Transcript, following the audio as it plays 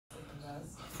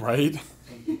Right?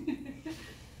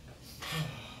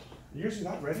 You guys are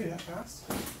not ready that fast?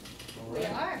 We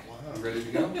are. Wow. You ready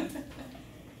to go?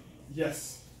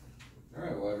 Yes. All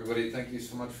right, well, everybody, thank you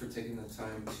so much for taking the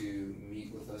time to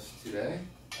meet with us today.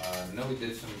 I know we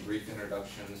did some brief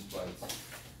introductions, but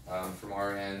from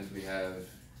our end, we have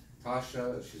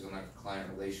Tasha, she's on our client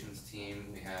relations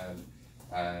team. We have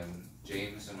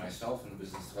James and myself in the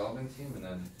business development team, and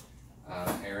then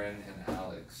Aaron and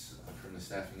Alex from the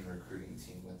staffing and recruiting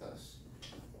team with us.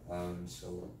 So,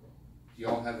 do you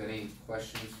all have any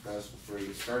questions for us before we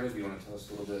get started? Do you want to tell us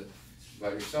a little bit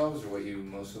about yourselves or what you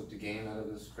most hope to gain out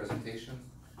of this presentation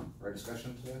or our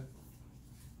discussion today?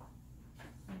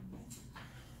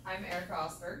 I'm Erica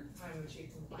Osberg. I'm the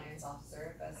Chief Compliance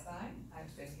Officer at Best Buy.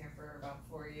 I've been here for about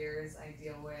 4 years. I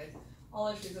deal with all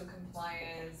issues of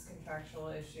compliance, contractual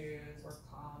issues, work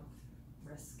comp,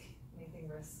 risk, anything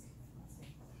risk.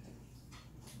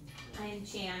 I'm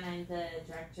Jan, I'm the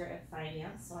Director of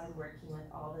Finance, so I'm working with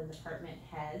all the department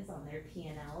heads on their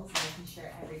P&Ls, making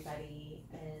sure everybody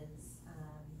is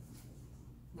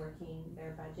working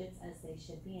their budgets as they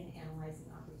should be and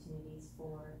analyzing opportunities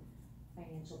for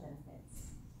financial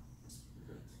benefits.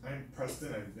 I'm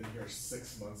Preston. I've been here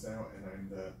 6 months now, and I'm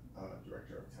the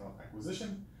Director of Talent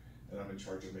Acquisition, and I'm in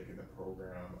charge of making the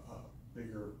program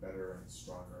bigger, better, and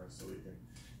stronger so we can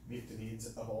meet the needs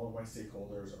of all of my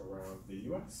stakeholders around the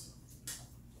U.S.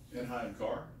 And hi, I'm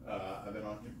Carr. I've been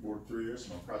on board 3 years.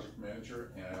 I'm a project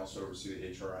manager, and I also oversee the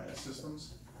HRIS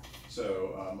systems.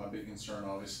 So my big concern,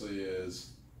 obviously,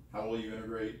 is how will you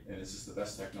integrate, and is this the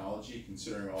best technology,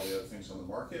 considering all the other things on the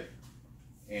market?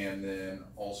 And then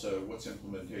also, what's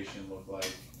implementation look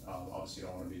like? Obviously,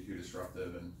 don't want to be too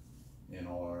disruptive in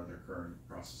all our other current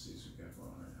processes we've got going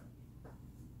on right now.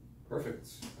 Perfect.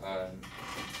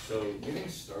 So getting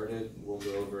started, we'll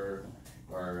go over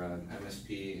our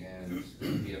MSP and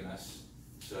VMS.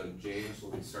 So James,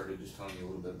 we'll get started just telling you a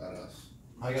little bit about us.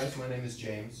 Hi guys, my name is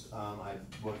James. I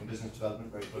work in business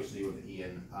development very closely with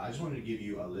Ian. I just wanted to give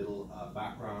you a little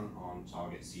background on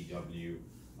Target CW,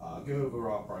 go over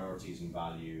our priorities and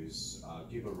values,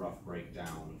 give a rough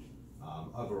breakdown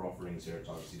of our offerings here at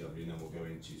Target CW, and then we'll go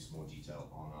into some more detail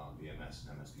on our VMS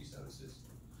and MSP services.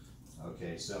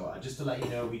 Okay, so just to let you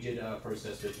know, we did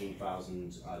process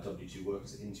 15,000 W2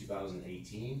 workers in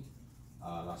 2018.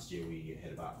 Last year we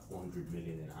hit about 400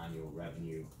 million in annual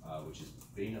revenue, which has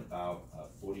been about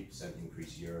a 40%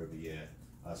 increase year over year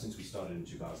since we started in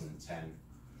 2010.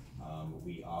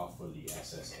 We are fully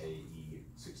SSAE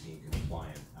 16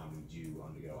 compliant, and we do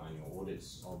undergo annual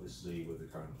audits. Obviously, with the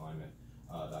current climate,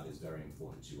 that is very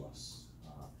important to us.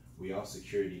 We are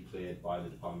security cleared by the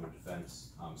Department of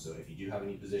Defense, so if you do have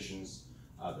any positions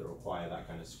that require that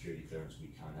kind of security clearance, we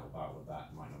can help out with that.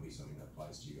 It might not be something that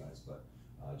applies to you guys, but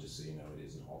just so you know, it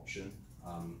is an option.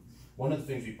 One of the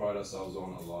things we pride ourselves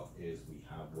on a lot is we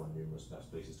have won numerous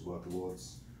Best Places to Work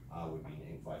awards. We've been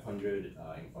Inc. 500,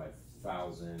 Inc.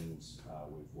 5000,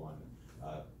 we've won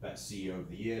Best CEO of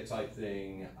the Year type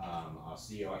thing. Our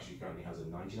CEO actually currently has a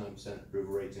 99%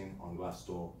 approval rating on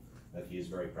Glassdoor that he is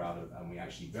very proud of, and we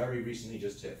actually very recently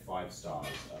just hit 5 stars,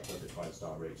 perfect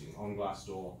 5-star rating on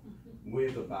Glassdoor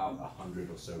with about 100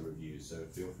 or so reviews, so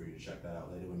feel free to check that out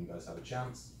later when you guys have a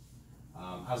chance.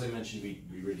 As I mentioned, we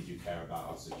really do care about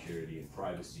our security and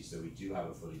privacy, so we do have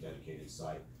a fully dedicated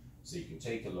site, so you can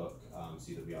take a look,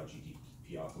 see that we are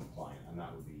GDPR compliant, and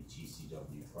that would be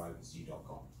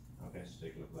tcwprivacy.com. Okay, so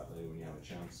take a look at that later when you have a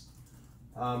chance.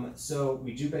 So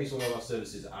we do base all of our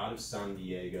services out of San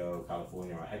Diego,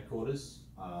 California, our headquarters.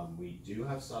 We do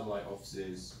have satellite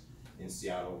offices in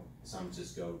Seattle, San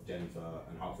Francisco, Denver,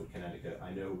 and Hartford, Connecticut.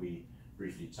 I know we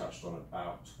briefly touched on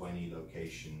about 20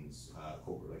 locations,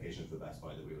 corporate locations for Best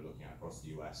Buy that we were looking at across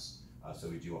the US. So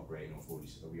we do operate in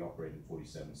we operate in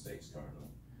 47 states currently.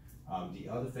 The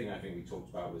other thing I think we talked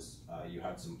about was you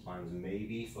had some plans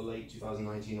maybe for late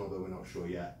 2019, although we're not sure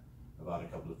yet, about a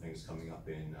couple of things coming up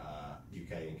in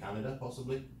UK and Canada,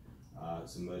 possibly.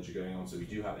 Some merger going on, so we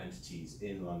do have entities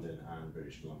in London and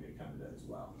British Columbia, Canada as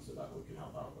well, so that we can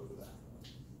help out over there.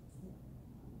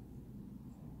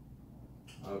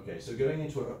 Okay, so going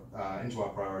into our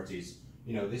priorities,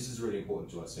 you know, this is really important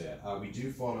to us here. We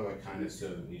do follow a kind of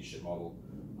servant leadership model.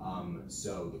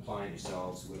 So the client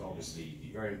yourselves would obviously be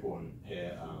very important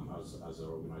here as our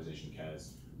organization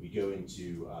cares. We go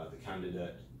into the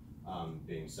candidate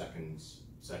being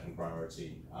second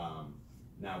priority.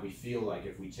 Now we feel like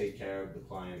if we take care of the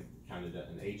client, candidate,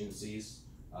 and agencies,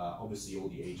 obviously all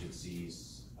the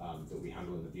agencies that we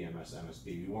handle in the VMS, MSP,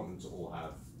 we want them to all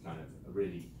have kind of a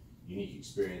really unique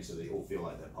experience so they all feel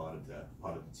like they're part of the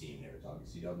team here at Target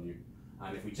CW.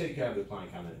 And if we take care of the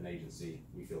client, candidate, and agency,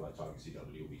 we feel like Target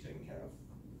CW will be taken care of.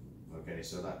 Okay,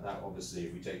 so that obviously,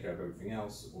 if we take care of everything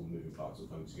else, all the moving parts will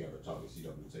come together. Target CW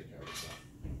will take care of itself.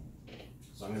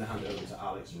 So I'm going to hand it over to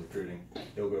Alex in recruiting.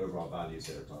 He'll go over our values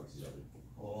here at Target CW.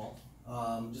 Cool.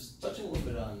 Just touching a little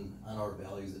bit on our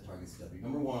values at Target CW.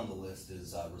 Number one on the list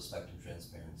is respect and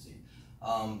transparency.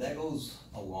 That goes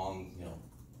along,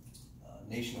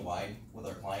 nationwide with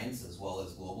our clients as well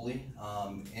as globally,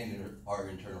 and our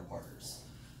internal partners.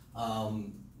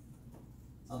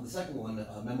 The second one,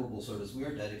 memorable service. We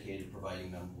are dedicated to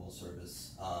providing memorable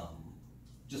service,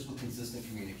 just with consistent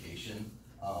communication,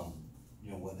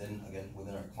 within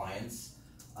our clients,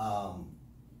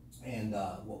 and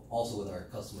also with our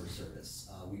customer service.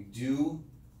 We do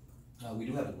have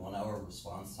a 1 hour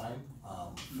response time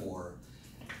for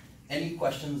any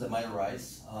questions that might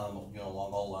arise,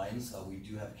 along all lines. We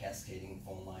do have cascading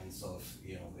phone lines, so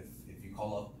if you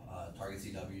call up Target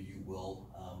CW, you will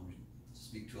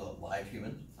speak to a live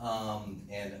human,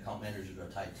 and account managers are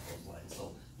tied to those lines,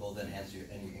 so they'll then answer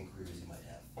any inquiries you might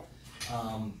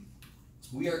have.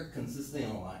 We are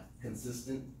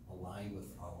consistent aligned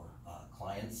with our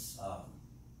clients.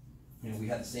 We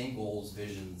have the same goals,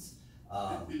 visions,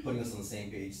 putting us on the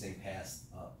same page, same path,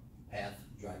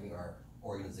 driving our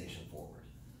organization forward.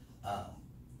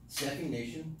 Staffing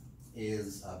Nation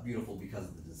is beautiful because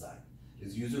of the design.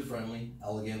 It's user-friendly,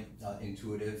 elegant,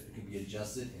 intuitive. It can be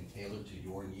adjusted and tailored to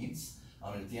your needs.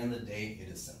 And at the end of the day, it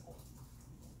is simple.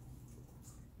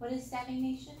 What is Staffing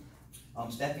Nation?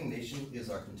 Staffing Nation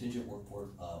is our contingent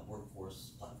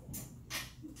workforce platform.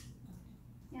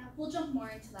 Yeah, we'll jump more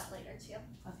into that later too.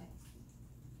 Okay.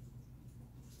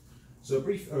 So a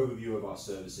brief overview of our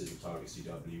services at Target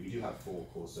CW. We do have 4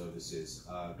 core services.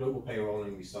 Global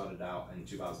payrolling, we started out in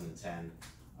 2010.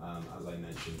 As I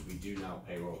mentioned, we do now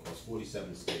payroll across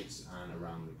 47 states and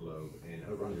around the globe in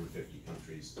over 150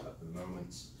 countries at the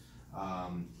moment.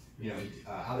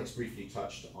 Alex briefly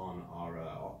touched on our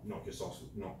knock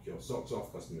your socks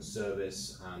off customer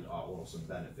service and our awesome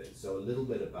benefits. So a little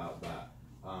bit about that.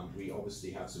 We obviously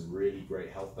have some really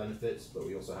great health benefits, but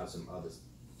we also have some other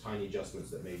tiny adjustments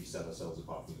that maybe set ourselves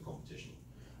apart from the competition.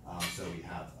 So we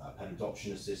have pet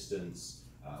adoption assistance,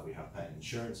 we have pet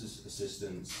insurance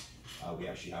assistance, we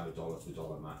actually have a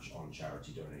dollar-for-dollar match on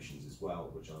charity donations as well,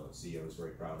 which our CEO is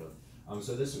very proud of.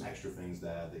 So there's some extra things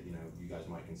there that you guys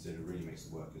might consider really makes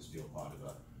the workers feel part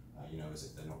of as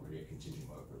if they're not really a contingent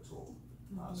worker at all.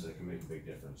 So it can make a big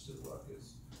difference to the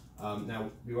workers. Now,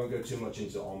 we won't go too much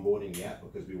into onboarding yet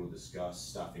because we will discuss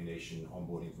Staffing Nation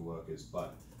onboarding for workers,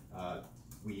 but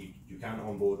you can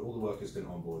onboard, all the workers can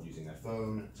onboard using their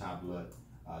phone, tablet,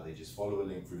 they just follow a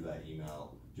link through their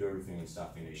email, do everything in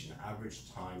Staffing Nation.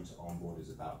 Average time to onboard is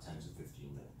about 10 to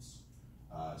 15 minutes.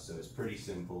 So it's pretty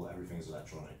simple, everything's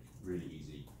electronic, really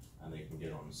easy, and they can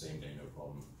get on the same day, no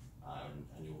problem.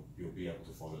 And you'll be able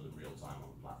to follow them real time on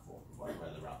the platform, where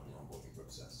they're at in the onboarding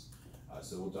process.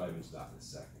 So we'll dive into that in a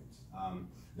second.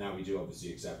 Now we do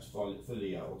obviously accept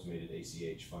fully automated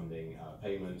ACH funding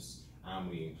payments, and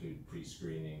we include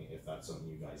pre-screening if that's something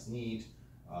you guys need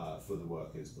for the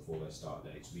workers before their start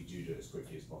dates. We do it as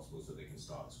quickly as possible so they can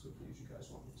start as quickly as you guys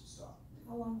want them to start.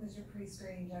 How long does your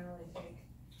pre-screening generally take?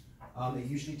 It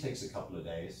usually takes a couple of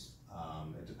days.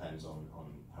 It depends on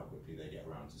how quickly they get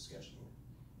around to scheduling.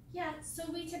 Yeah, so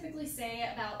we typically say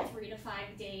about 3 to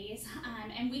 5 days,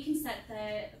 and we can set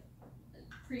the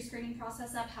pre-screening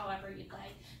process up however you'd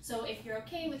like. So if you're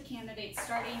okay with candidates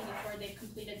starting before they've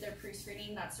completed their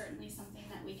pre-screening, that's certainly something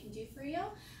that we can do for you.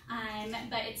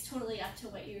 But it's totally up to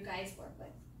what you guys work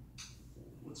with.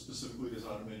 What specifically does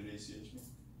automated ACH mean?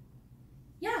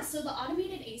 Yeah, so the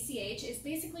automated ACH is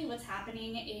basically what's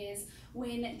happening is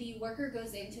when the worker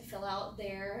goes in to fill out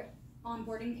their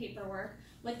onboarding paperwork,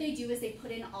 what they do is they put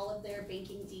in all of their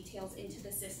banking details into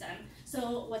the system.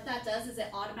 So what that does is it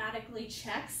automatically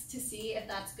checks to see if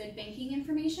that's good banking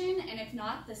information, and if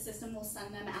not, the system will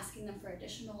send them asking them for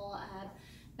additional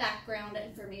background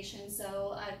information,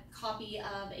 so a copy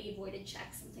of a voided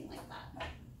check, something like that.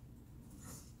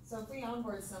 So if we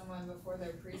onboard someone before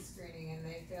their pre-screening and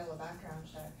they fail a background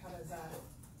check, how does that?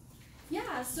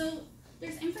 Yeah, so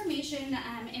there's information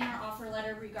in our offer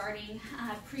letter regarding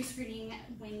pre-screening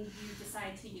when you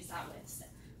decide to use that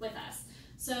with us.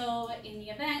 So in the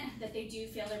event that they do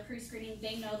fail their pre-screening,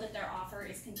 they know that their offer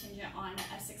is contingent on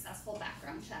a successful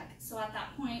background check. So at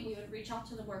that point, we would reach out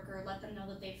to the worker, let them know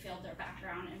that they failed their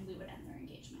background, and we would end their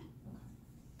engagement.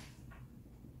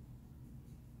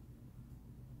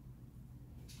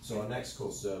 So our next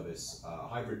core service,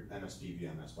 hybrid MSP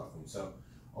VMS platform. So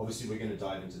obviously we're going to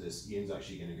dive into this. Ian's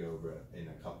actually going to go over it in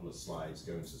a couple of slides,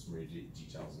 go into some really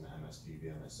details in the MSP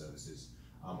VMS services.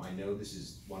 I know this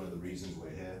is one of the reasons we're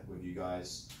here with you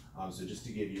guys. So just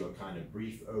to give you a kind of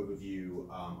brief overview,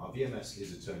 our VMS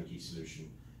is a turnkey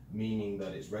solution, meaning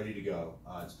that it's ready to go.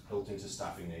 It's built into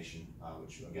Staffing Nation,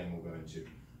 which again we'll go into.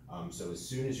 So as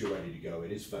soon as you're ready to go,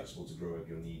 it is flexible to grow with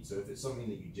your needs. So if it's something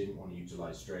that you didn't want to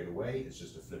utilize straight away, it's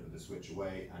just a flip of the switch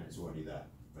away and it's already there,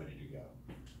 ready to go.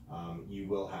 You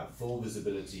will have full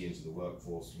visibility into the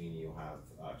workforce, meaning you'll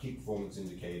have key performance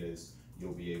indicators,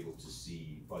 you'll be able to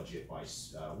see budget by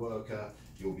worker,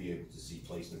 you'll be able to see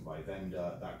placement by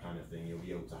vendor, that kind of thing. You'll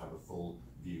be able to have a full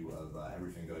view of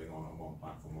everything going on one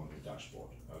platform on your dashboard,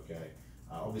 okay?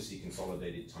 Obviously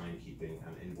consolidated timekeeping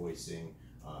and invoicing,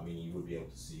 meaning you would be able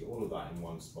to see all of that in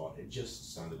one spot. It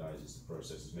just standardizes the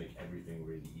processes, make everything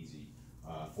really easy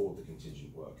for the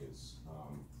contingent workers.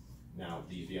 Now,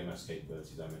 these VMS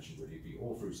capabilities I mentioned would be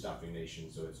all through Staffing Nation,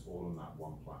 so it's all on that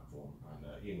one platform,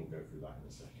 and Ian will go through that in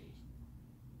a second.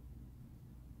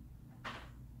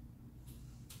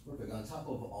 Perfect. On top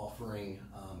of offering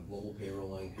global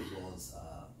payrolling as well as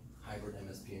hybrid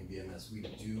MSP and VMS, we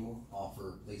do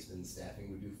offer placement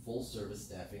staffing. We do full service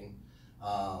staffing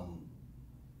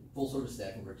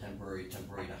for temporary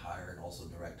to hire, and also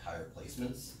direct hire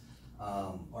placements.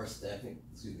 Our staffing,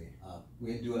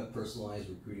 we do a personalized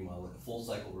recruiting model, like a full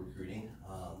cycle recruiting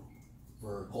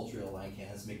for culturally aligned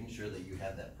candidates, making sure that you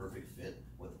have that perfect fit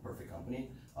with the perfect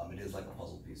company. It is like a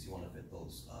puzzle piece. You want to fit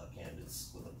those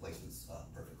candidates with the placements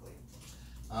perfectly.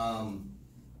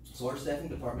 So our staffing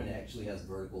department actually has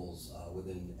verticals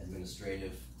within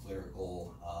administrative,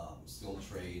 clerical, skilled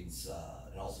trades,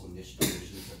 and also niche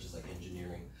divisions such as like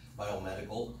engineering,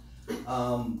 biomedical.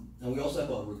 And we also have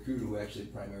a recruiter who actually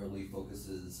primarily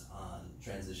focuses on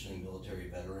transitioning military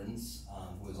veterans,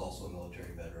 who is also a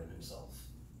military veteran himself.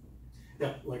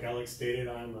 Yeah, like Alex stated,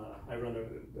 I run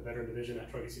the veteran division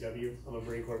at Troy ECW. I'm a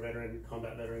Marine Corps veteran,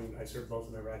 combat veteran. I served both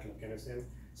in Iraq and Afghanistan.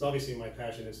 So obviously my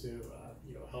passion is to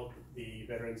help the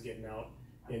veterans getting out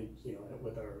in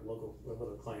with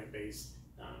our client base.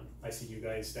 I see you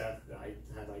guys staff. I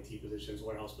have IT positions,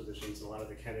 warehouse positions, and a lot of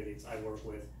the candidates I work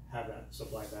with have that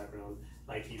supply background,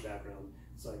 IT background.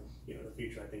 So in the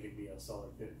future, I think it'd be a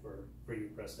solid fit for you,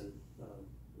 Preston,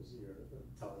 as your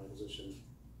talent acquisition.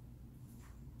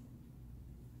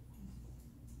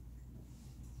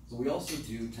 So we also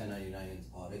do 1099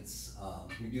 audits.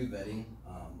 We do vetting.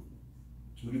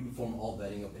 We do perform all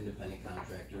vetting of independent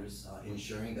contractors,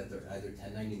 ensuring that they're either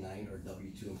 1099 or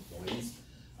W-2 employees,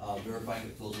 verifying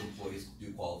if those employees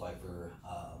do qualify for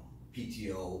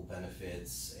PTO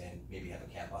benefits and maybe have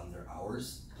a cap on their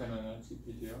hours. 1099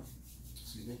 PTO?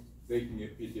 Excuse me? They can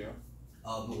get PTO?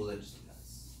 Well, that just depends.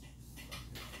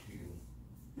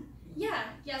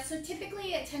 Yeah, so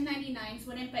typically at 1099s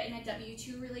wouldn't, but in a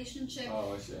W-2 relationship.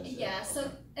 Oh, I see. Yeah, so,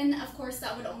 and of course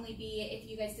that would only be if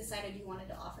you guys decided you wanted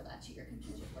to offer that to your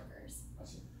contingent workers. I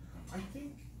see. I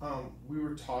think we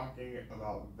were talking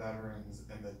about veterans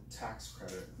and the tax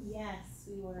credit. Yes,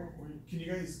 we were. Can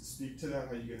you guys speak to that,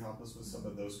 how you can help us with some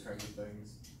of those kinds of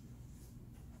things?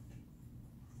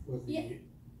 Yeah.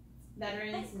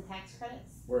 Veterans and tax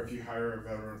credits? Where if you hire a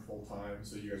veteran full-time,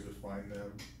 so you guys would find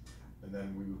them, and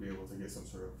then we would be able to get some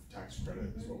sort of tax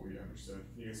credit, is what we understood.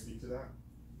 Can you guys speak to that?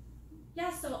 Yeah,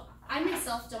 so I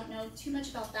myself don't know too much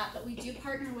about that, but we do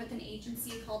partner with an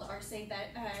agency called Arce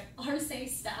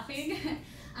Staffing,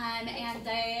 and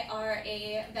they are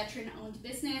a veteran-owned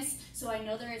business, so I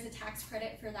know there is a tax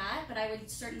credit for that, but I would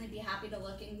certainly be happy to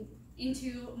look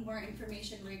into more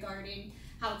information regarding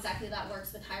how exactly that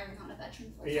works with hiring on a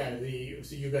veteran full-time. Yeah,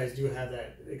 so you guys do have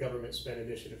that government spend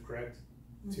initiative, correct?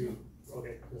 Mm-hmm.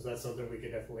 Okay, so that's something we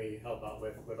could definitely help out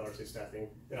with RC Staffing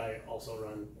that I also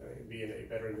run, being a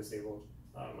veteran disabled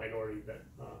minority vet.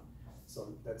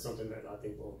 So that's something that I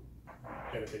think will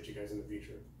benefit you guys in the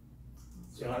future.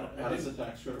 So how does the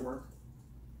tax credit work?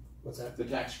 What's that? The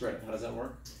tax credit, how does that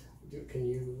work?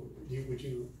 Would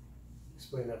you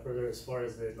explain that further as far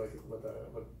as the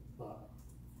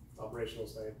operational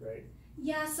side, right?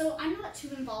 Yeah, so I'm not too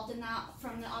involved in that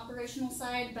from the operational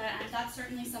side, but that's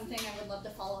certainly something I would love to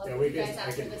follow up with you guys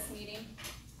after this meeting.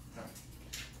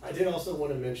 I did also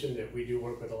want to mention that we do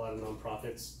work with a lot of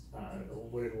nonprofits,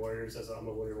 Wounded Warriors, as I'm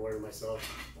a Wounded Warrior myself,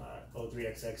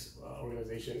 O3XX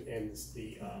organization, and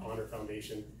the Honor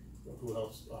Foundation, who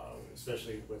helps,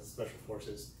 especially with special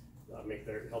forces,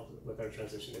 help with their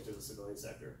transition into the civilian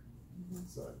sector. Mm-hmm.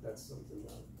 So that's something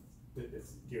that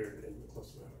is dear and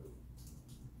close to my heart.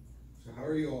 So how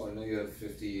are you all, I know you have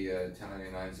 50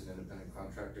 1099s and independent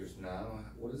contractors now.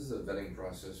 What does the vetting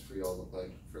process for y'all look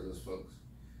like for those folks?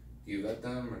 Do you vet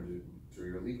them, or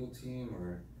through your legal team,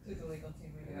 or? Through the legal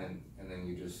team, we do. And then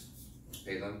you just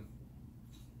pay them?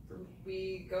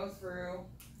 We go through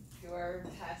do our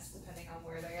tests depending on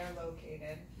where they are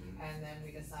located, Mhm. and then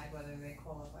we decide whether they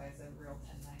qualify as a real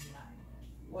 1099.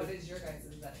 What is your guys'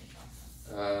 vetting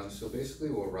process? So basically,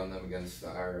 we'll run them against the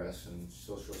IRS and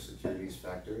Social Security's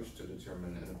factors to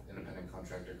determine independent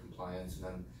contractor compliance, and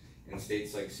then in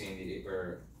states like San Diego,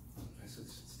 or I said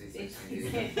states like San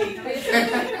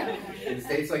Diego. In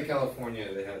states like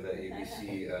California, they have the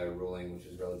ABC ruling, which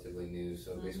is relatively new.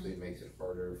 So basically, it makes it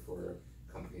harder for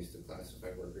companies to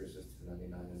classify workers as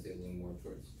 1099 as they lean more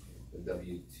towards the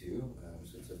W-2.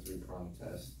 So it's a 3-pronged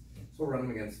test. So we'll run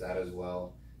them against that as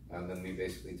well. Then we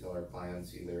basically tell our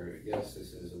clients either, yes,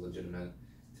 this is a legitimate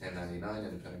 1099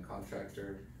 independent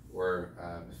contractor, or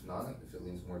if not, if it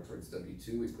leans more towards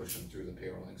W-2, we push them through the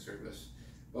payrolling service.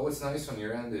 But what's nice on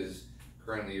your end is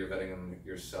currently you're vetting them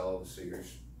yourselves, so you're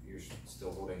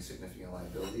still holding significant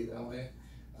liability that way.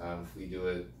 If we do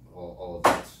it, all of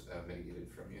that's mitigated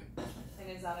from you. And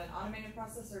is that an automated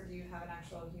process, or do you have an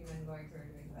actual human going through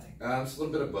and doing the vetting? It's a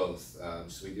little bit of both.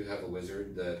 So we do have a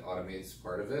wizard that automates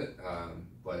part of it,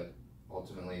 but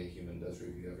ultimately a human does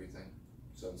review everything.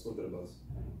 So it's a little bit of both.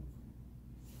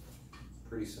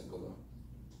 Pretty simple though.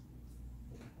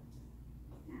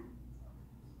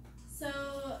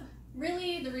 So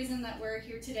really the reason that we're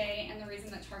here today and the reason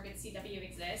that Target CW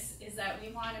exists is that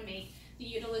we want to make the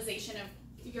utilization of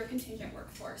your contingent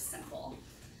workforce simple.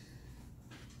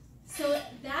 So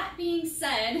that being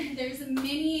said, there's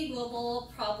many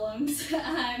global problems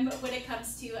when it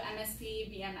comes to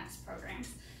MSP VMS programs.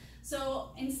 So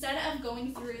instead of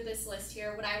going through this list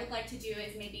here, what I would like to do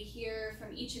is maybe hear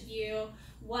from each of you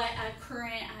what a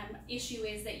current issue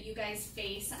is that you guys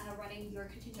face running your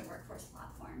contingent workforce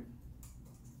platform.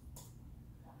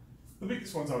 The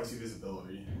biggest one's obviously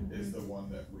visibility is the one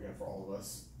that we have for all of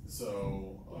us.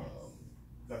 So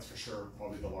that's for sure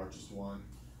probably the largest one.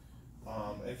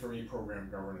 And for me, program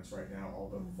governance right now, all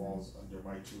of them falls under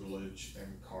my tutelage,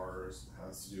 and CARS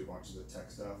has to do a bunch of the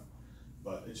tech stuff.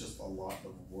 But it's just a lot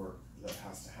of work that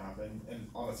has to happen, and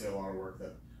honestly a lot of work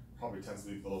that probably tends to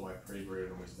be below my pay grade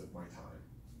and waste of my time.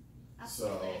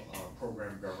 Absolutely. So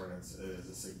program governance is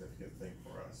a significant thing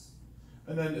for us.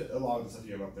 And then a lot of the stuff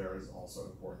you have up there is also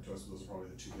important to us. Those are probably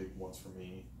the 2 big ones for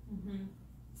me.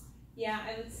 Yeah,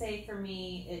 I would say for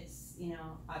me, it's, you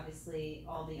know, obviously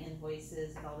all the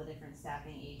invoices with all the different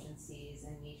staffing agencies,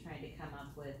 and me trying to come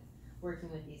up with,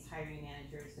 working with these hiring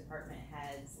managers, department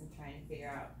heads, and trying to figure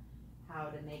out how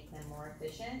to make them more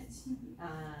efficient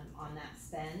on that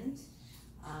spend.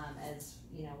 As,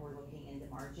 you know, we're looking into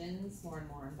margins more and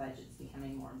more, and budgets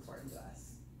becoming more important to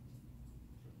us.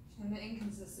 And the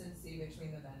inconsistency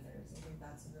between the vendors, I think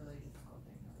that's a really difficult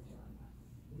thing that we're dealing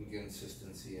with.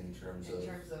 Inconsistency in terms In of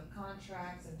terms of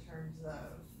contracts, in terms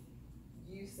of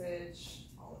usage,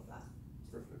 all of that.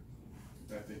 perfect.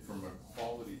 I think from a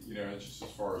quality, you know, just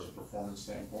as far as a performance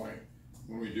standpoint,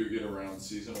 when we do get around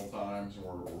seasonal times and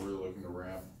we're really looking to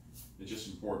ramp, it's just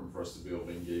important for us to be able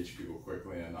to engage people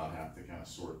quickly and not have to kind of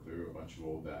sort through a bunch of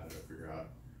old data to figure out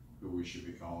who we should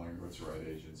be calling, what's the right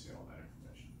agency, all that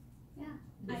information.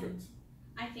 Perfect.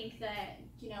 I think that,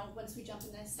 you know, once we jump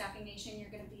into Staffing Nation, you're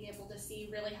going to be able to see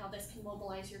really how this can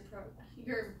mobilize your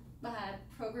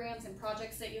programs and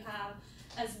projects that you have,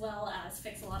 as well as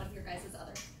fix a lot of your guys'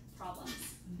 other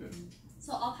problems. Good.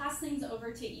 So I'll pass things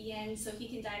over to Ian so he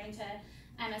can dive into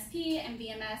MSP and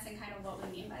VMS and kind of what we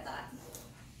mean by that.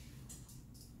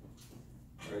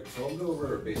 Alright, so I'll go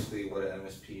over basically what an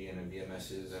MSP and a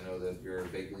VMS is. I know that you're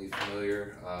vaguely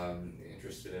familiar,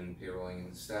 interested in payrolling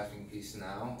and the staffing piece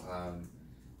now,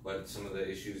 but some of the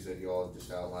issues that you all have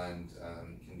just outlined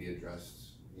can be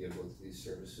addressed via both of these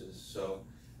services. So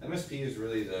MSP is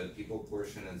really the people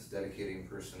portion. It's dedicating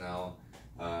personnel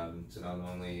to not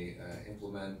only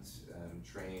implement,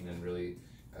 train, and really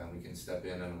we can step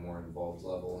in on a more involved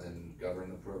level and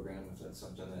govern the program if that's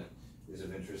something that is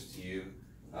of interest to you.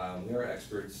 We are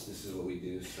experts. This is what we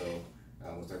do. So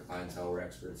with our clientele, we're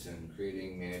experts in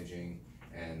creating, managing,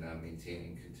 and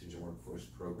maintaining contingent workforce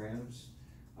programs.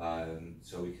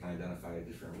 So we can identify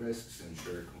different risks,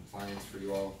 ensure compliance for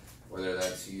you all, whether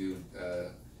that's you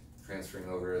transferring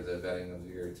over the vetting of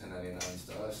your 1099s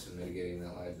to us and mitigating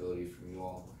that liability from you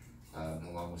all,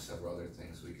 along with several other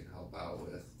things we can help out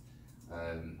with.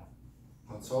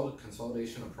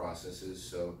 Consolidation of processes,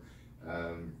 so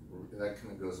that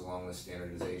kind of goes along with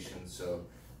standardization. So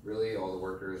really all the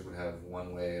workers would have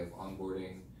one way of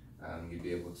onboarding. You'd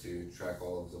be able to track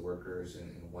all of the workers in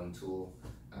one tool,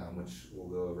 which we'll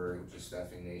go over, which is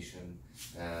Staffing Nation,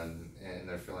 and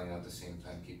they're filling out the same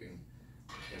timekeeping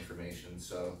information.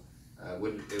 So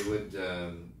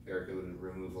Erica would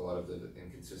remove a lot of the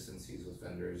inconsistencies with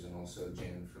vendors, and also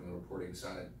Jan from the reporting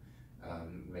side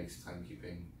makes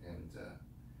timekeeping and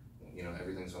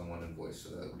everything's on one invoice, so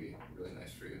that would be really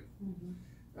nice for you.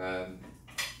 And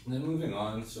then moving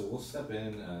on, so we'll step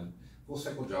in, full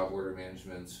cycle job order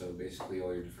management. So basically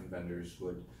all your different vendors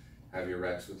would have your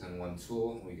recs within one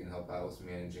tool. We can help out with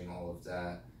managing all of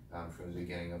that from the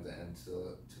beginning of the end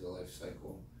to the life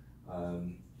cycle.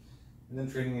 And then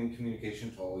training and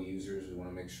communication to all users. We want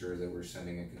to make sure that we're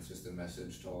sending a consistent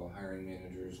message to all hiring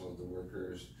managers, all the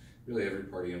workers, really every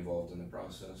party involved in the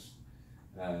process.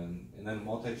 And then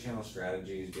multi-channel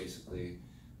strategy is basically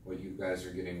what you guys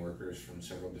are getting workers from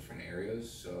several different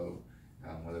areas. So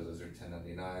whether those are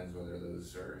 1099s, whether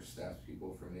those are staff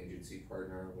people from an agency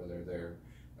partner, whether they're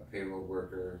a payroll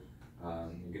worker,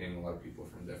 you're getting a lot of people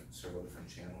from several different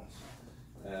channels.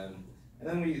 And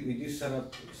then we do set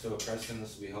up, so Preston,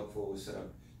 this will be helpful, we set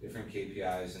up different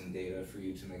KPIs and data for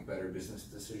you to make better business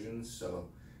decisions. So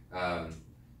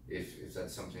if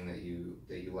that's something that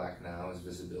you lack now is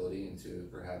visibility into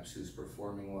perhaps who's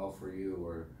performing well for you,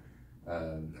 or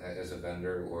as a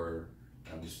vendor, or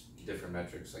just different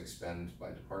metrics like spend by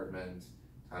department,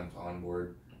 time to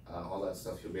onboard, all that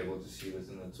stuff you'll be able to see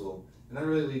within the tool. And that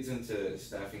really leads into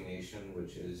Staffing Nation,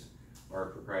 which is our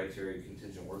proprietary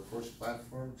contingent workforce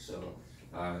platform. So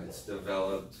it's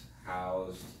developed,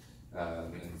 housed,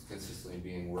 and it's consistently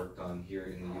being worked on here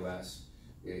in the US.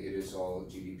 It is all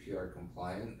GDPR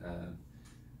compliant.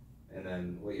 And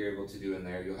then what you're able to do in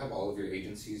there, you'll have all of your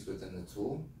agencies within the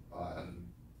tool.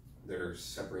 They're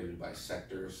separated by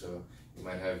sector, so you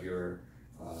might have your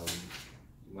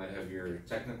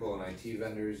technical and IT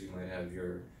vendors, you might have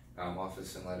your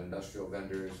office and light industrial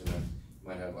vendors, and then you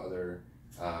might have other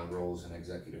roles and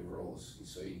executive roles.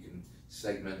 So you can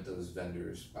segment those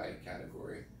vendors by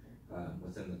category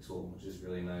within the tool, which is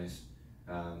really nice.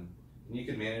 And you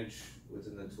can manage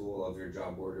within the tool of your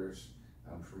job orders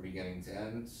from beginning to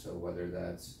end. So whether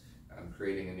that's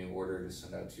creating a new order to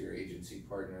send out to your agency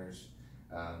partners,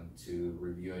 to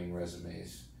reviewing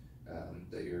resumes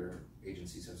that your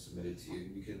agencies have submitted to you,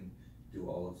 you can do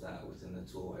all of that within the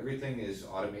tool. Everything is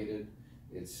automated,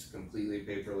 it's completely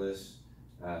paperless,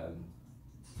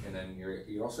 and then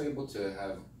you're also able to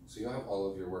have, so you'll have all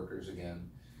of your workers again,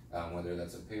 whether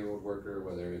that's a payroll worker,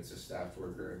 whether it's a staff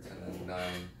worker, a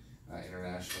 1099,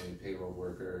 internationally payroll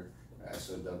worker,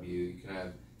 SOW. You can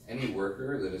have any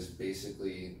worker that is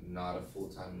basically not a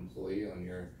full-time employee on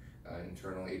your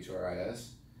internal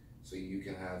HRIS, so you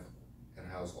can have and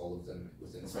house all of them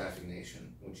within Staffing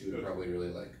Nation, which you would probably really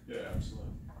like. Yeah,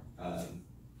 absolutely.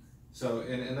 So,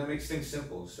 and that makes things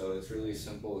simple. So it's really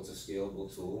simple, it's a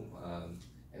scalable tool.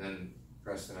 And then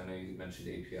Preston, I know you mentioned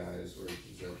APIs, or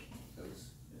that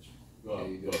was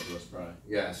Probably.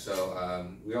 Yeah,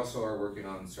 so we also are working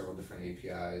on several different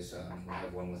APIs. We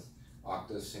have one with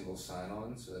Okta single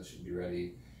sign-on, so that should be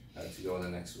ready to go in the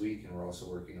next week, and we're also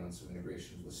working on some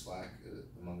integrations with Slack,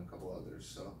 among a couple others.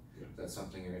 So if that's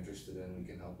something you're interested in, we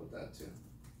can help with that too.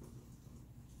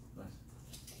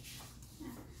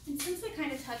 And since we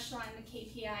kind of touched on the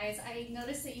KPIs, I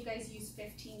noticed that you guys use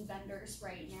 15 vendors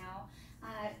right now.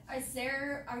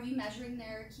 Are you measuring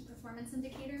their key performance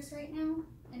indicators right now?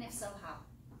 And if so, how?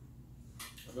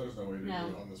 There's no way to do it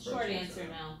on this spreadsheet. Short answer,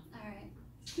 no.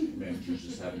 Alright. Managers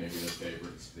just have maybe their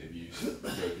favorites they've used to go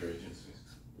to their agencies.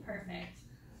 Perfect.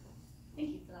 Thank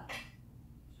you for that.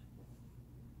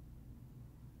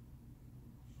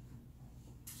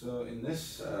 So in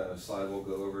this slide, we'll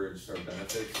go over just our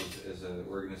benefits as an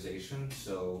organization.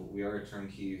 So we are a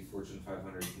turnkey Fortune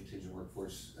 500 contingent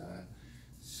workforce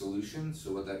solution.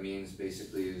 So what that means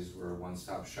basically is we're a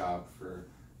one-stop shop for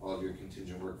all of your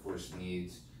contingent workforce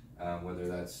needs, whether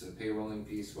that's the payrolling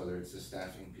piece, whether it's the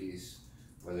staffing piece,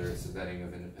 whether it's the vetting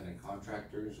of independent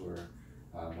contractors, or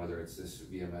whether it's this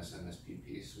VMS MSP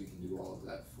piece. We can do all of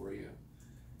that for you.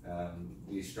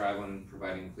 We strive on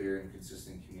providing clear and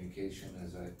consistent communication,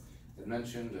 as I had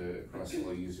mentioned, across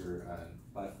all user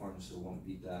platforms, so won't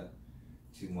beat that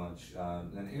too much.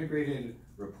 And integrated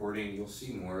reporting, you'll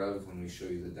see more of when we show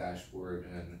you the dashboard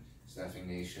and Staffing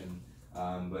Nation.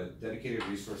 But dedicated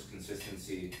resource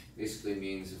consistency basically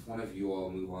means if one of you all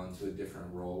move on to a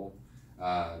different role,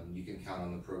 you can count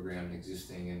on the program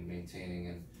existing and maintaining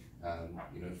and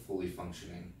fully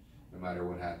functioning no matter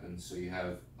what happens. So you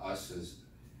have us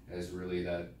as really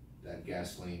that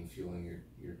gasoline fueling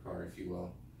your car, if you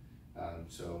will.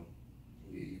 So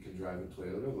you can drive a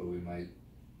Toyota, but we might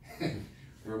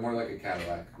we're more like a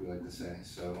Cadillac, we like to say.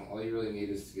 So all you really need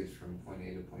is to get from point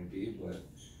A to point B, but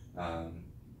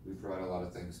we provide a lot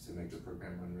of things to make the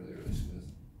program run really, really smooth.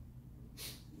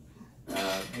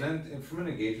 And then from an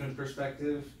engagement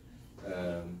perspective,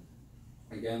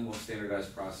 again, we'll standardize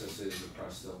processes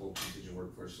across the whole contingent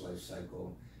workforce life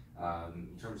cycle.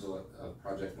 In terms of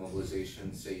project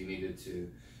mobilization, say you needed to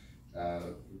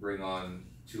bring on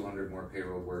 200 more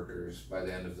payroll workers by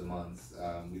the end of the month,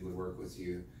 we would work with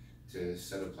you to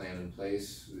set a plan in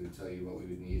place. We would tell you what we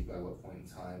would need by what point in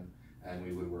time, and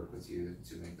we would work with you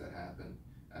to make that happen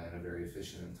in a very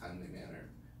efficient and timely manner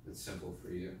that's simple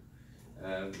for you.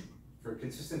 For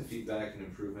consistent feedback and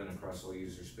improvement across all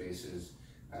user spaces,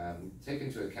 take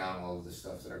into account all of the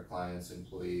stuff that our clients,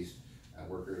 employees,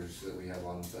 workers that we have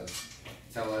on with us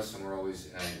tell us, and we're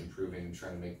always improving and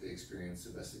trying to make the experience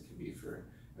the best it can be for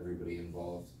everybody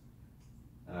involved.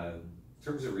 In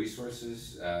terms of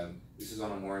resources, this is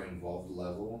on a more involved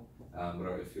level,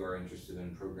 but if you are interested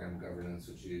in program governance,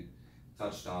 which you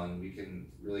touched on, we can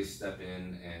really step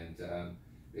in and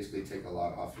basically take a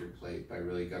lot off your plate by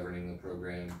really governing the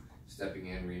program, stepping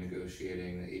in,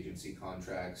 renegotiating the agency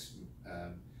contracts,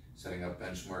 setting up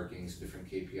benchmarkings, different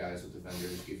KPIs with the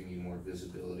vendors, giving you more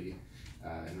visibility,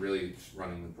 and really just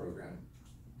running the program.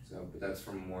 So, but that's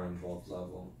from a more involved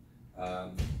level.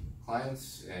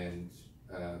 Clients and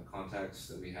contacts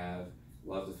that we have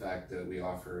love the fact that we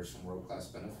offer some world-class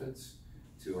benefits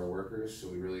to our workers, so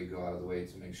we really go out of the way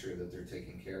to make sure that they're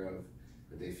taken care of,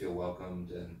 that they feel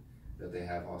welcomed, and that they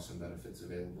have awesome benefits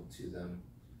available to them.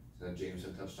 So James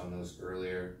had touched on those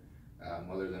earlier.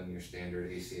 Other than your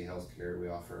standard ACA healthcare, we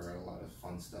offer a lot of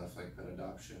fun stuff like pet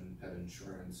adoption, pet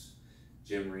insurance,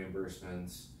 gym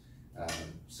reimbursements,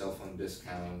 cell phone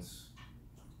discounts,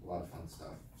 a lot of fun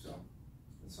stuff. So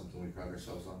it's something we pride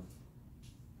ourselves on.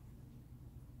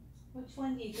 Which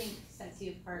one do you think sets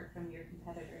you apart from your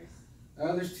competitors?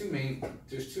 There's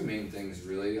two main things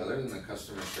really, other than the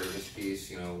customer service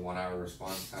piece, 1 hour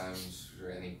response times for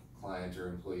any client or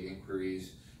employee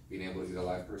inquiries. Being able to get a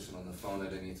live person on the phone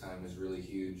at any time is really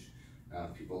huge.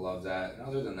 People love that. And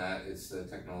other than that, it's the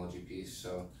technology piece.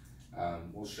 So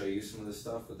we'll show you some of the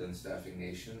stuff within Staffing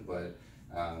Nation, but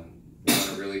we've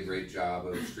done a really great job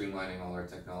of streamlining all our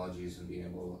technologies and being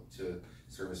able to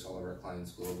service all of our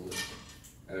clients globally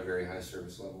at a very high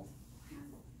service level.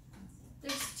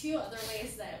 There's two other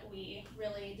ways that we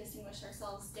really distinguish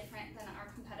ourselves different than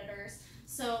our competitors.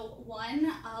 So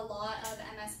one, a lot of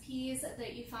MSPs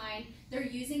that you find, they're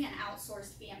using an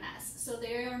outsourced VMS. So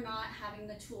they are not having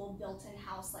the tool built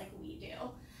in-house like we do.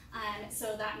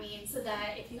 So that means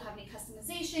that if you have any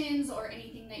customizations or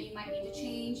anything that you might need to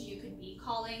change, you could be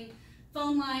calling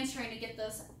phone lines trying to get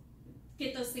those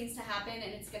things to happen,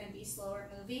 and it's going to be slower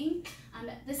moving.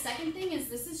 The second thing is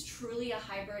this is truly a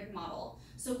hybrid model.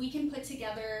 So we can put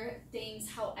together things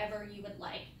however you would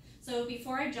like. So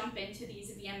before I jump into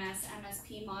these VMS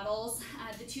MSP models,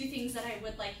 the two things that I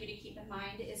would like you to keep in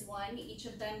mind is one, each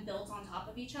of them built on top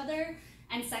of each other.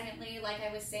 And secondly, like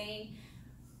I was saying,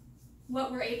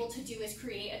 what we're able to do is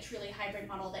create a truly hybrid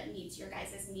model that meets your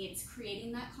guys' needs,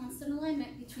 creating that constant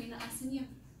alignment between us and you.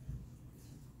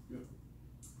 Yep.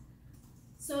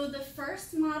 So the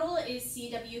first model is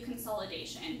CW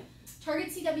consolidation. Target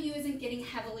CW isn't getting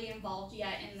heavily involved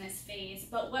yet in this phase,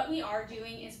 but what we are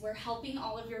doing is we're helping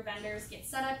all of your vendors get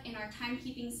set up in our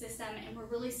timekeeping system, and we're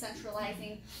really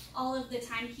centralizing all of the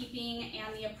timekeeping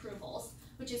and the approvals,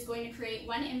 which is going to create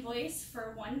one invoice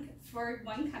for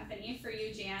one company, for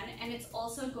you, Jan, and it's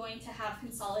also going to have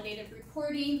consolidated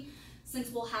reporting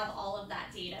since we'll have all of that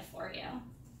data for you.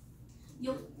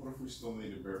 What if we still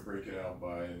need to break it out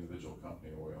by individual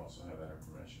company, or we also have that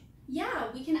information?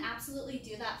 Yeah, we can absolutely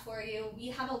do that for you. We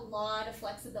have a lot of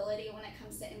flexibility when it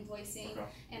comes to invoicing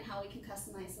and how we can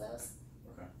customize those.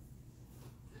 Okay.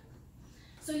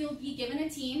 So you'll be given a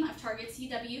team of Target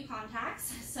CW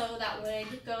contacts. So that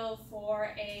would go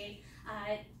for a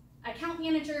account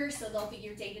manager, so they'll be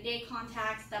your day-to-day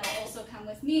contacts. That'll also come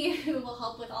with me, who will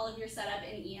help with all of your setup,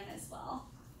 and Ian as well.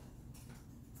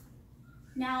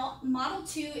 Now, Model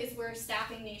 2 is where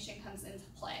Staffing Nation comes into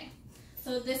play.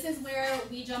 So this is where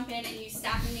we jump in and use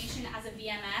Staffing Nation as a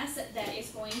VMS that is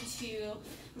going to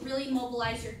really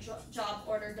mobilize your job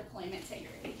order deployment to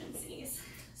your agencies.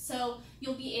 So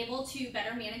you'll be able to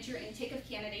better manage your intake of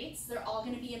candidates. They're all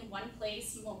going to be in one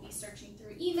place. You won't be searching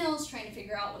through emails, trying to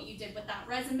figure out what you did with that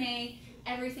resume.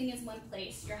 Everything is one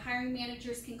place. Your hiring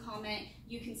managers can comment.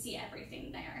 You can see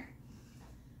everything there.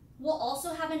 We'll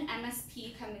also have an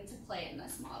MSP come into play in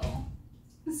this model.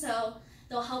 So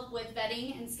they'll help with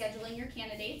vetting and scheduling your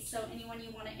candidates. So anyone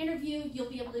you want to interview, you'll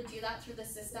be able to do that through the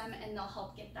system, and they'll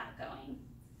help get that going.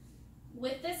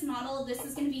 With this model, this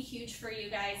is going to be huge for you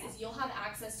guys, is you'll have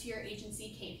access to your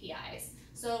agency KPIs.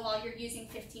 So while you're using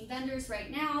 15 vendors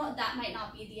right now, that might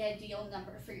not be the ideal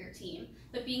number for your team.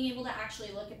 But being able to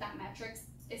actually look at that metrics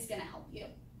is going to help you.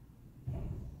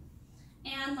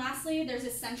 And lastly, there's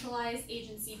a centralized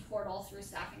agency portal through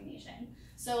Staffing Nation.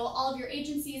 So all of your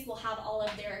agencies will have all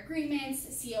of their agreements,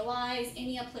 COIs,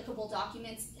 any applicable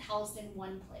documents housed in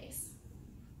one place.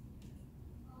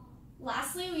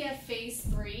 Lastly, we have phase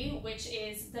 3, which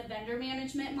is the vendor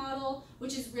management model,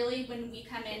 which is really when we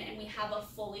come in and we have a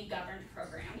fully governed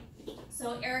program.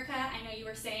 So Erica, I know you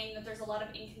were saying that there's a lot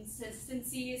of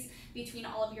inconsistencies between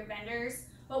all of your vendors.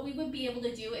 What we would be able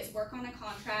to do is work on a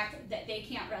contract that they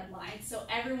can't redline, so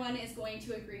everyone is going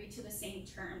to agree to the same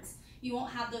terms. You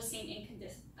won't have those same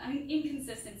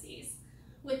inconsistencies.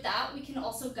 With that, we can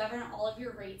also govern all of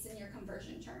your rates and your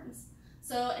conversion terms.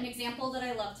 So an example that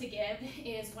I love to give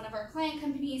is one of our client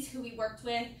companies who we worked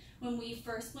with when we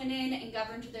first went in and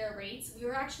governed their rates. We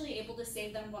were actually able to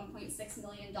save them $1.6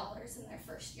 million in their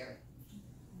first year.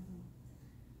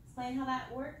 Explain how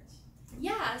that worked.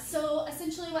 Yeah, so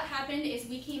essentially what happened is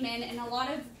we came in, and a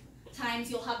lot of times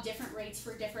you'll have different rates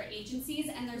for different agencies,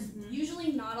 and there's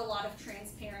usually not a lot of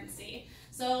transparency.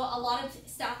 So a lot of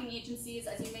staffing agencies,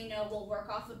 as you may know, will work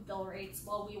off of bill rates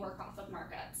while we work off of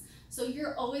markups. So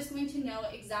you're always going to know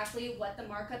exactly what the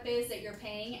markup is that you're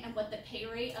paying and what the pay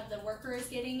rate of the worker is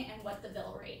getting and what the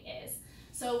bill rate is.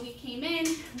 So we came in,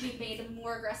 we made a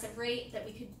more aggressive rate that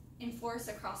we could enforce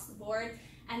across the board,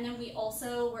 and then we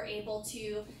also were able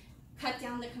to cut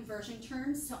down the conversion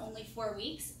terms to only 4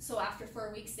 weeks. So after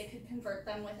 4 weeks, they could convert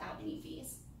them without any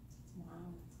fees.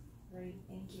 Wow, great,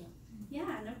 thank you.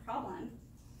 Yeah, no problem.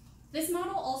 This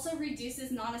model also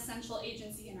reduces non-essential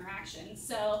agency interactions.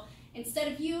 So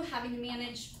instead of you having to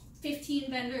manage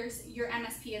 15 vendors, your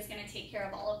MSP is going to take care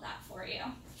of all of that for you.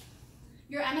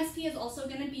 Your MSP is also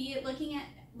going to be looking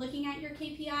at your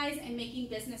KPIs and making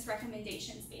business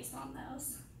recommendations based on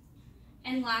those.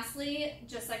 And lastly,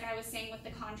 just like I was saying with the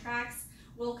contracts,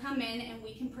 we'll come in and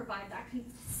we can provide that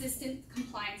consistent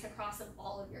compliance across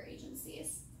all of your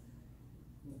agencies.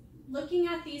 Looking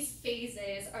at these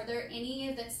phases, are there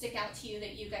any that stick out to you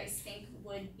that you guys think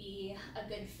would be a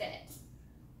good fit?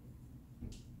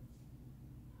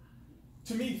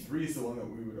 To me, 3 is the one that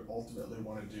we would ultimately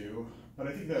want to do, but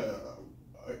I think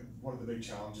one of the big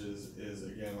challenges is,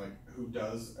 again, like, who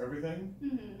does everything,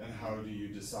 and how do you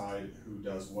decide who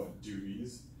does what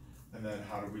duties, and then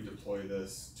how do we deploy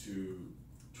this to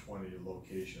 20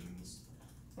 locations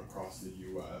across the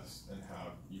US and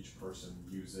have each person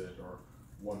use it, or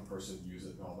one person use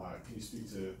it and all that. Can you speak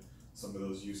to some of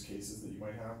those use cases that you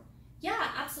might have?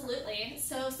 Yeah, absolutely.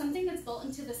 So something that's built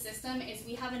into the system is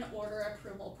we have an order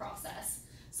approval process.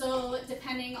 So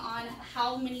depending on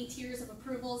how many tiers of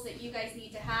approvals that you guys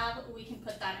need to have, we can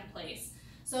put that in place.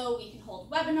 So we can hold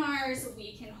webinars,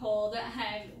 we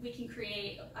can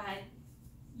create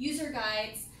user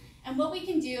guides, and what we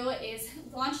can do is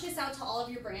launch this out to all of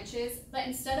your branches, but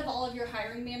instead of all of your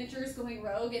hiring managers going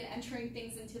rogue and entering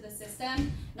things into the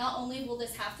system, not only will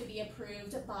this have to be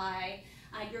approved by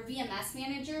your VMS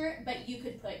manager, but you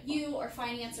could put you or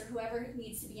finance or whoever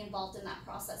needs to be involved in that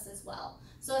process as well.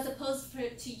 So as opposed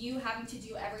to you having to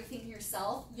do everything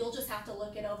yourself, you'll just have to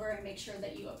look it over and make sure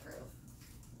that you approve.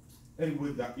 And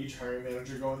would each hiring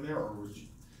manager go in there, or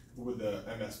would the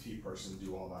MSP person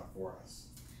do all that for us?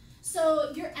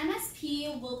 So your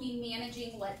MSP will be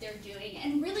managing what they're doing,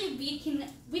 and really we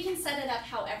can set it up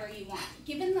however you want.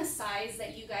 Given the size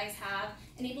that you guys have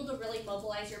and able to really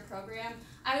mobilize your program,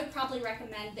 I would probably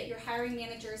recommend that your hiring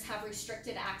managers have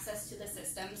restricted access to the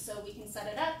system, so we can set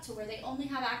it up to where they only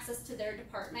have access to their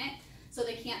department, so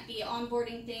they can't be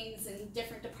onboarding things in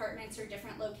different departments or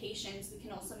different locations. We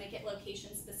can also make it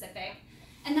location specific.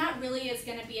 And that really is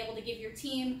going to be able to give your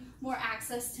team more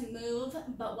access to move,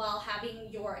 but while having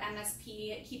your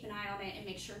MSP keep an eye on it and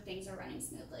make sure things are running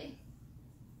smoothly.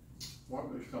 Why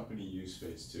would a company use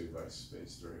phase 2 versus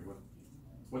phase 3?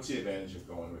 What's the advantage of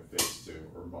going with phase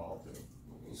 2 or model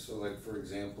 2? So like, for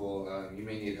example, you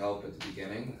may need help at the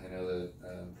beginning. I know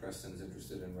that Preston's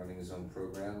interested in running his own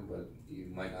program, but you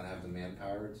might not have the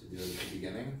manpower to do it at the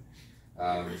beginning.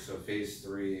 So phase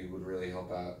 3 would really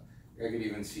help out. I could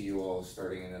even see you all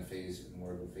starting in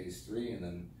more of a phase 3 and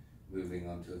then moving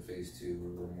on to a phase 2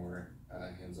 where we're more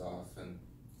hands off and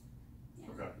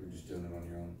Okay. you're just doing it on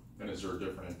your own. And is there a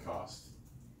difference in cost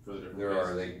for the different There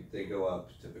are, phases? they go up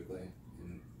typically.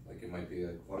 Like it might be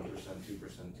like 1%, 2%,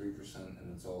 3%,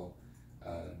 and it's all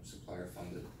supplier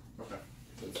funded. Okay.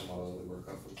 So it's a model that we work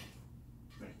off of.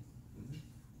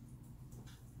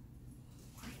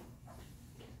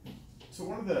 So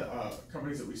one of the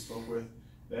companies that we spoke with,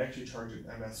 they actually charge an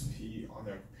MSP on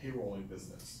their payrolling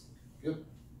business. So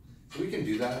we can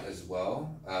do that as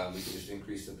well. We can just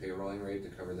increase the payrolling rate to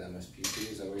cover the MSP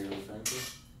fee. Is that what you're referring to?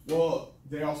 Well,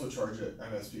 they also charge an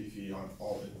MSP fee on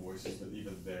all invoices, but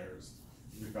even theirs.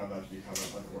 We found that to be kind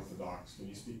of unorthodox. Can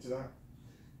you speak to that?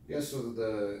 Yeah, so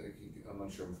I'm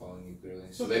not sure I'm following you clearly.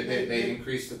 So So they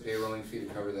increased the payrolling fee to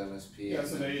cover the MSP. Yeah, and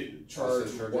so then they charge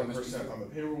also charge 1% MSP? on the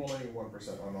payrolling,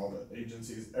 1% on all the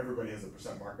agencies, everybody has a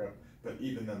percent markup, but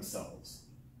even themselves.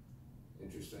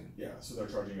 Interesting. Yeah, so they're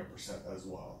charging a percent as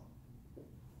well.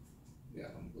 Yeah,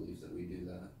 I don't believe that we do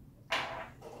that.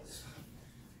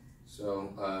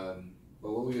 So, but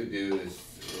what we would do is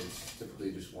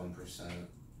typically just 1%.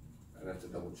 I'd have to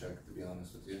double check, to be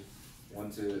honest with you.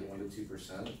 1 to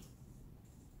 2%.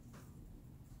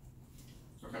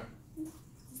 Okay.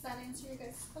 Does that answer your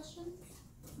guys' question?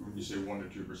 When you say 1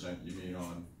 to 2%, you mean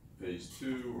on phase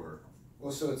 2 or?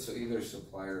 Well, so it's either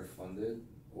supplier funded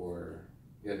or,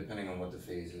 yeah, depending on what the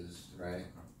phase is, right?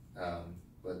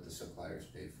 But the suppliers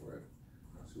pay for it.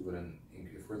 So we wouldn't,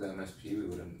 if we're the MSP, we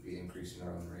wouldn't be increasing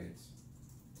our own rates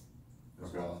as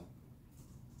Okay. well.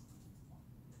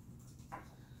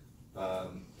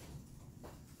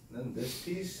 Then this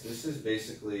piece, this is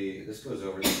basically, this goes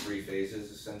over the 3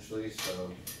 phases essentially, so,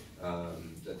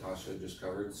 that Tasha just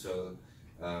covered. So,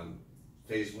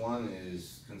 phase 1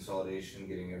 is consolidation,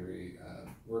 getting every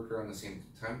worker on the same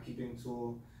timekeeping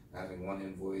tool, having one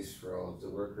invoice for all of the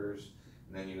workers,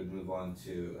 and then you would move on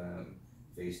to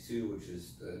phase 2, which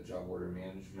is the job order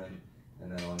management,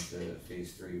 and then on to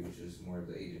phase 3, which is more of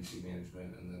the agency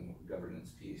management and then governance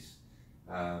piece.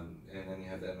 And then you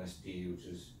have the MSP, which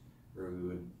is where we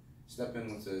would step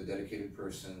in with a dedicated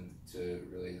person to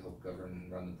really help govern and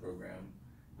run the program.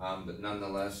 But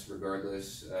nonetheless,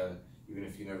 regardless, even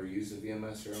if you never use a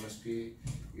VMS or MSP,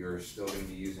 you're still going to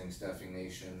be using Staffing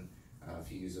Nation.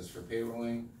 If you use us for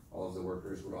payrolling, all of the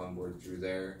workers would onboard through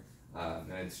there.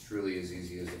 And it's truly as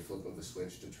easy as a flip of a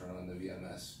switch to turn on the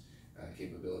VMS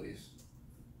capabilities.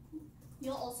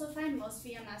 You'll also find most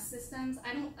VMS systems,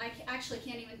 actually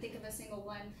can't even think of a single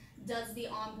one, does the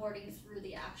onboarding through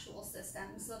the actual system.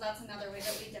 So that's another way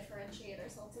that we differentiate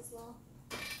ourselves as well.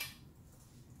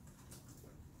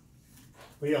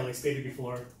 But yeah, like stated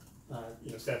before,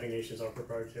 Staffing Nation is our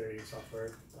proprietary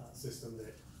software system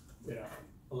that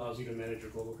allows you to manage your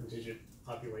global contingent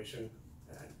population.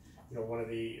 And one of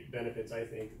the benefits I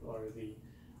think are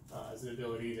is the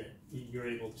ability that you're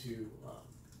able to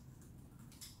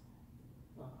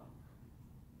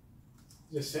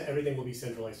just everything will be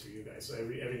centralized through you guys. So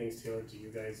everything's tailored to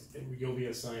you guys, and you'll be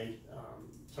assigned.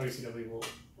 Target CW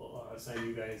will assign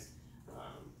you guys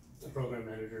a program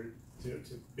manager to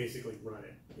basically run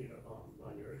it,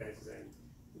 on your guys' end.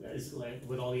 It's like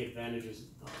with all the advantages.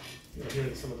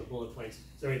 Here are some of the bullet points.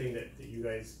 Is there anything that you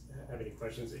guys have any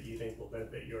questions that you think will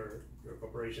benefit your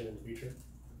corporation in the future?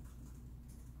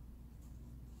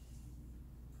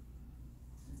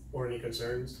 Or any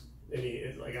concerns? I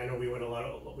know we went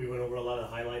over a lot of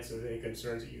the highlights. So any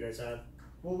concerns that you guys have?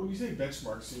 Well, when you say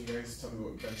benchmarks, can you guys tell me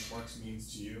what benchmarks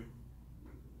means to you?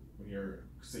 When your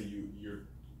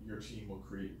team will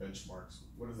create benchmarks,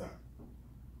 what is that?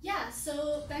 Yeah,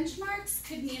 so benchmarks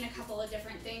could mean a couple of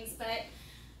different things, but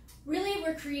really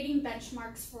we're creating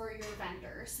benchmarks for your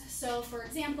vendors. So for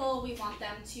example, we want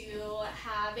them to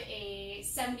have a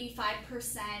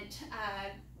 75%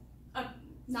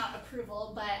 not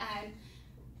approval, but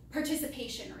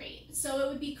participation rate. So it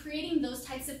would be creating those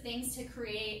types of things to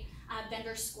create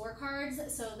vendor scorecards,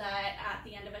 so that at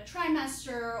the end of a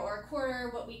trimester or a quarter,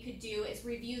 what we could do is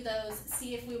review those,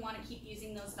 see if we want to keep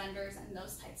using those vendors and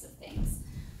those types of things.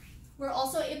 We're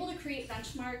also able to create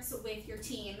benchmarks with your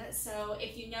team. So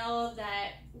if you know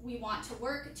that we want to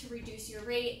work to reduce your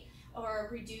rate or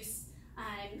reduce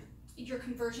your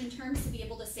conversion terms to be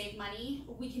able to save money,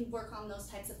 we can work on those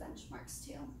types of benchmarks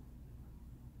too.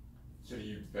 So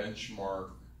you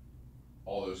benchmark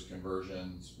all those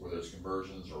conversions, whether it's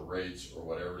conversions or rates or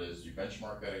whatever it is, you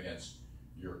benchmark that against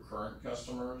your current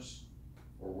customers,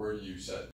 or where do you set